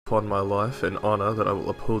upon my life and honor that I will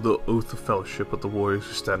uphold the oath of fellowship with the warriors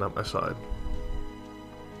who stand at my side.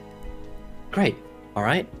 Great. All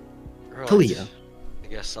right. Right. Talia. I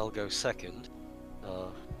guess I'll go second.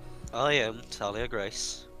 I am Talia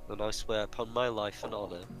Grace, and I swear upon my life and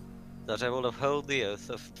honor that I will uphold the oath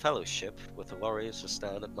of fellowship with the warriors who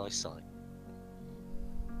stand at my side.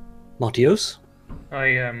 Matios. I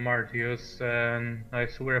am Martius, and I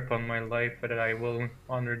swear upon my life that I will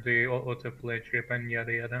honor the oath of fellowship and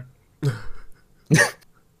yada yada.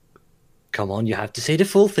 Come on, you have to say the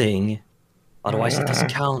full thing. Otherwise it doesn't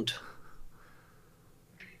count.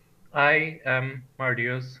 I am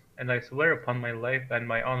Martius, and I swear upon my life and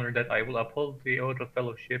my honor that I will uphold the oath of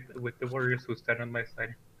fellowship with the warriors who stand on my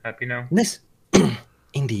side. Happy now?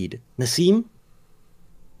 Indeed. Nasim?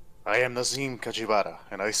 I am Nazim Kajibara,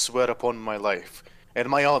 and I swear upon my life and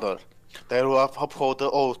my honor that I will uphold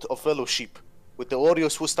the oath of fellowship with the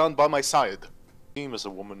warriors who stand by my side. Nazim is a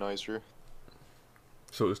womanizer.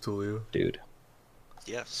 So is Talia. Dude.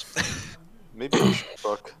 Yes. Maybe we should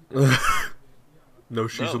fuck. No,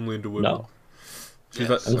 she's only into women. No. She's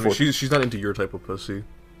Yes. not. I mean, she's not into your type of pussy.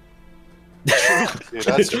 Yeah,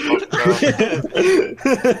 that's fucked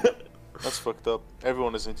up. That's fucked up.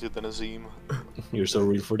 Everyone is into the Nazim. You're so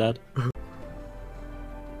real for that.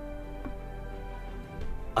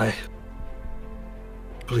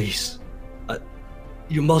 Please.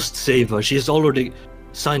 You must save her. She has already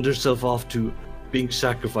signed herself off to being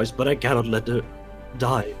sacrificed, but I cannot let her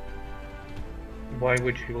die. Why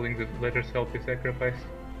would she willing to let herself be sacrificed?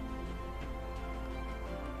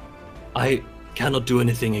 I cannot do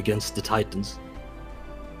anything against the Titans.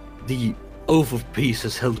 The Oath of Peace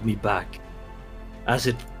has held me back. As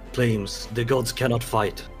it claims, the gods cannot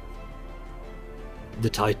fight the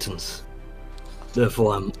Titans.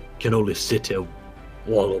 Therefore, I can only sit here,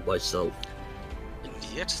 wallow myself. And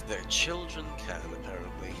yet their children can,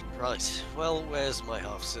 apparently. Right, well, where's my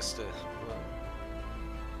half-sister?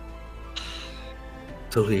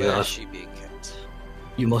 Talia, Where is she being kept?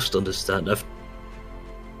 you must understand,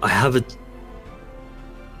 I haven't...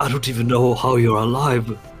 I don't even know how you're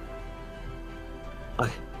alive.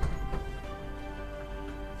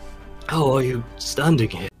 How are you standing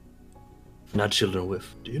here? Not children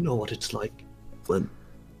with. Do you know what it's like when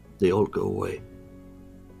they all go away?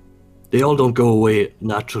 They all don't go away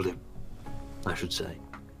naturally, I should say.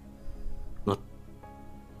 Not...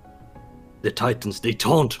 The Titans, they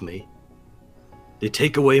taunt me. They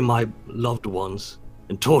take away my loved ones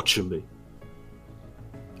and torture me.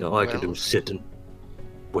 All I can do is sit and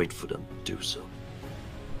wait for them to do so.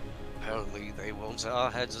 Apparently they want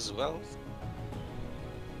our heads as well.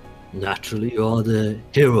 Naturally, you are the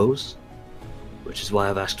heroes, which is why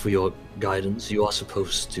I've asked for your guidance. You are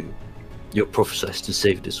supposed to. You're prophesied to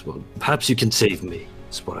save this world. Perhaps you can save me,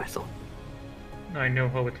 is what I thought. I know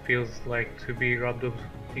how it feels like to be robbed of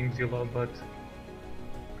things you love, but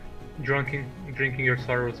drinking your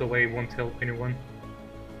sorrows away won't help anyone.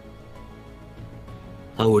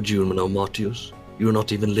 How would you know, Martius? You're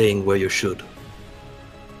not even laying where you should.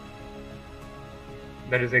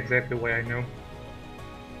 That is exactly why I know.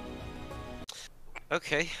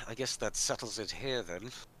 Okay, I guess that settles it here then.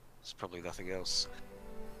 There's probably nothing else.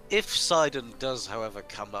 If Sidon does, however,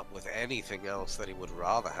 come up with anything else that he would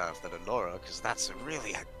rather have than Honora, because that's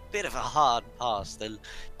really a bit of a hard pass, then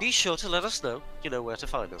be sure to let us know. You know where to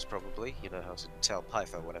find us, probably. You know how to tell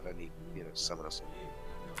Python whatever and he, summon us.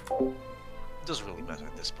 Doesn't really matter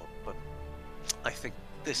at this point, but I think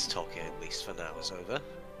this talk here, at least for now, is over.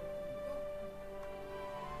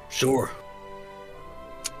 Sure.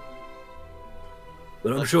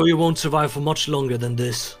 But I'm sure you won't survive for much longer than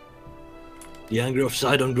this. The anger of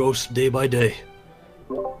Sidon grows day by day.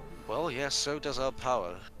 Well, yes, so does our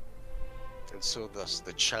power. And so thus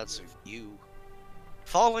the chance of you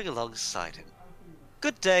falling alongside him.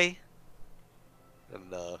 Good day!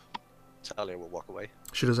 And, Talia will walk away.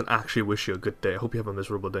 She doesn't actually wish you a good day. I hope you have a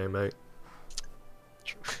miserable day, mate.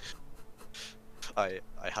 True. I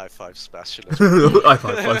high-five Sebastian. I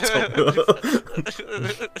high-five Tom.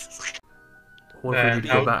 What if we need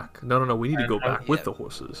to go back? No, we need to go back with the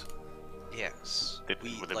horses. Yes.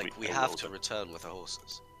 We have to return with the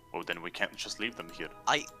horses. Well, then we can't just leave them here.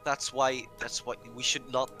 That's why we should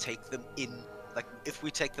not take them in. Like, if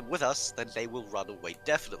we take them with us, then they will run away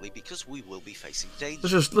definitely, because we will be facing danger.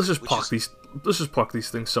 Let's just park these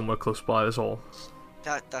things somewhere close by. Is all.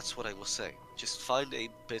 That's what I will say. Just find a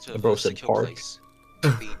bit of bro a said secure park. place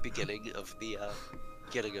at the beginning of the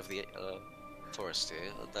forest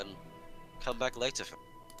here, and then come back later.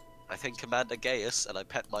 I think Commander Gaius, and I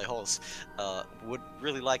pet my horse, would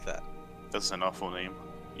really like that. That's an awful name.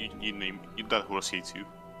 You name that horse here too.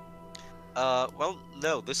 Well,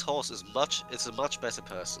 no, this horse is it's a much better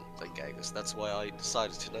person than Genghis. That's why I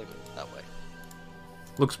decided to name it that way.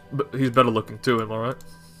 He's better looking too, am I right?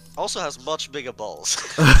 Also has much bigger balls.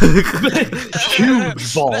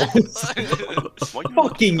 Huge balls.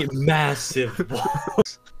 Fucking massive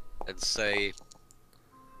balls. And say,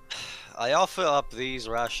 I offer up these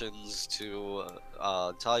rations to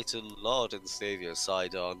Titan, Lord and Savior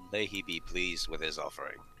Sidon. May he be pleased with his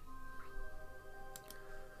offering.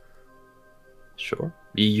 Sure.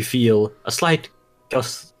 You feel a slight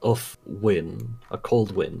gust of wind, a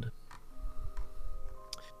cold wind.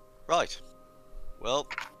 Right. Well,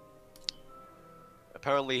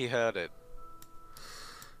 apparently he heard it.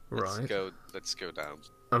 Right. Let's go down.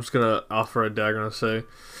 I'm just gonna offer a dagger and say,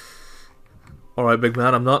 "Alright, big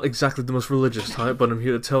man, I'm not exactly the most religious type, but I'm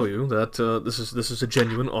here to tell you that this is a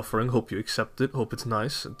genuine offering. Hope you accept it. Hope it's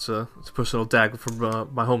nice. It's a personal dagger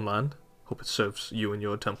from my homeland. Hope it serves you and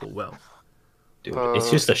your temple well." Dude, it's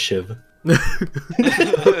just a shiv.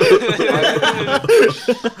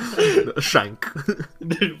 A shank.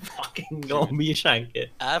 Dude, fucking got me a shank it.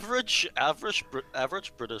 Average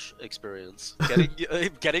British experience.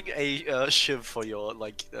 Getting a shiv for your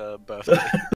birthday.